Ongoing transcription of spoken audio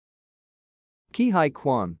Huy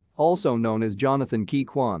Quan, also known as Jonathan Ke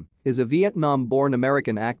Quan, is a Vietnam-born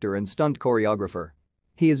American actor and stunt choreographer.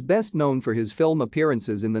 He is best known for his film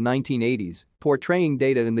appearances in the 1980s, portraying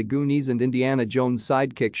Data in the Goonies and Indiana Jones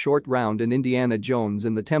sidekick Short Round and Indiana Jones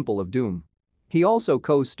and the Temple of Doom. He also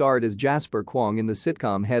co-starred as Jasper Kwong in the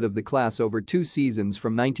sitcom Head of the Class over 2 seasons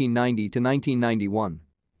from 1990 to 1991.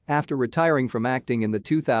 After retiring from acting in the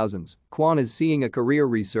 2000s, Quan is seeing a career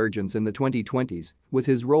resurgence in the 2020s with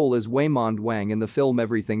his role as Waymond Wang in the film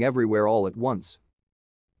Everything Everywhere All at Once.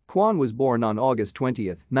 Quan was born on August 20,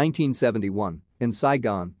 1971, in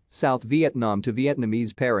Saigon, South Vietnam to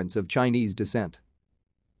Vietnamese parents of Chinese descent.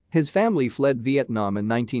 His family fled Vietnam in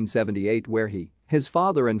 1978 where his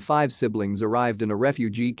father and 5 siblings arrived in a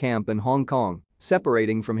refugee camp in Hong Kong,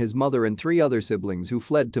 separating from his mother and 3 other siblings who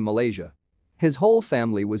fled to Malaysia. His whole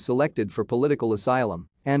family was selected for political asylum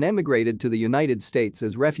and emigrated to the United States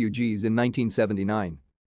as refugees in 1979.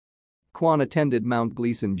 Quan attended Mount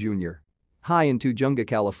Gleason Junior High in Tujunga,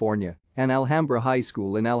 California, and Alhambra High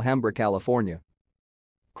School in Alhambra, California.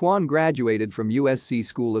 Quan graduated from USC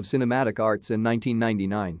School of Cinematic Arts in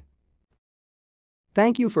 1999.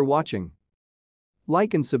 Thank you for watching.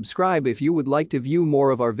 Like and subscribe if you would like to view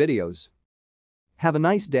more of our videos. Have a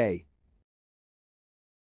nice day.